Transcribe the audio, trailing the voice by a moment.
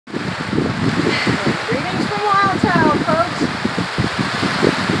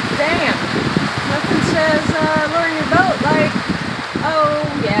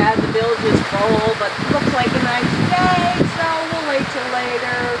hole, but looks like a nice day, so we'll wait till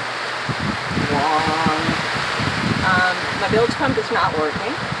later. My bilge pump is not working.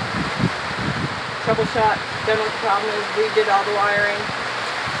 Troubleshot, don't know what the problem is, redid all the wiring.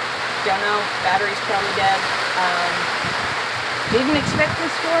 Don't know, battery's probably dead. Didn't expect the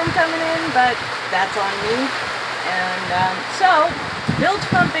storm coming in, but that's on me. And so, bilge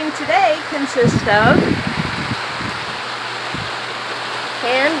pumping today consists of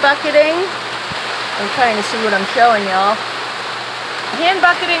hand bucketing. I'm trying to see what I'm showing y'all. Hand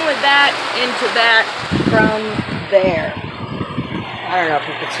bucketing with that into that from there. I don't know if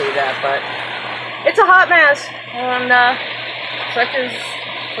you can see that, but it's a hot mess, and such is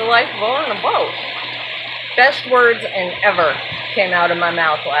the life of on a boat. Best words and ever came out of my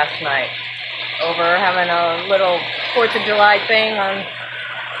mouth last night over having a little 4th of July thing on a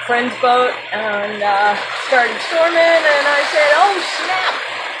friend's boat, and started storming, and I said, oh snap,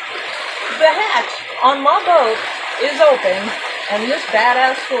 the hatch on my boat is open, and this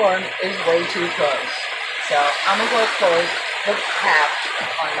badass storm is way too close. So I'm going to go close the hatch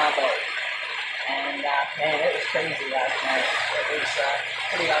on my boat. And man, it was crazy last night. It was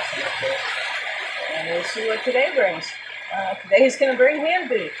pretty awesome up there. And we'll see what today brings. Today's going to bring hand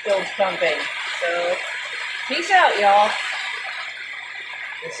bilge pumping. So peace out, y'all.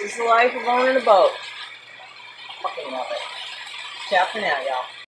 This is the life of owning a boat. Fucking love it. Ciao for now, y'all.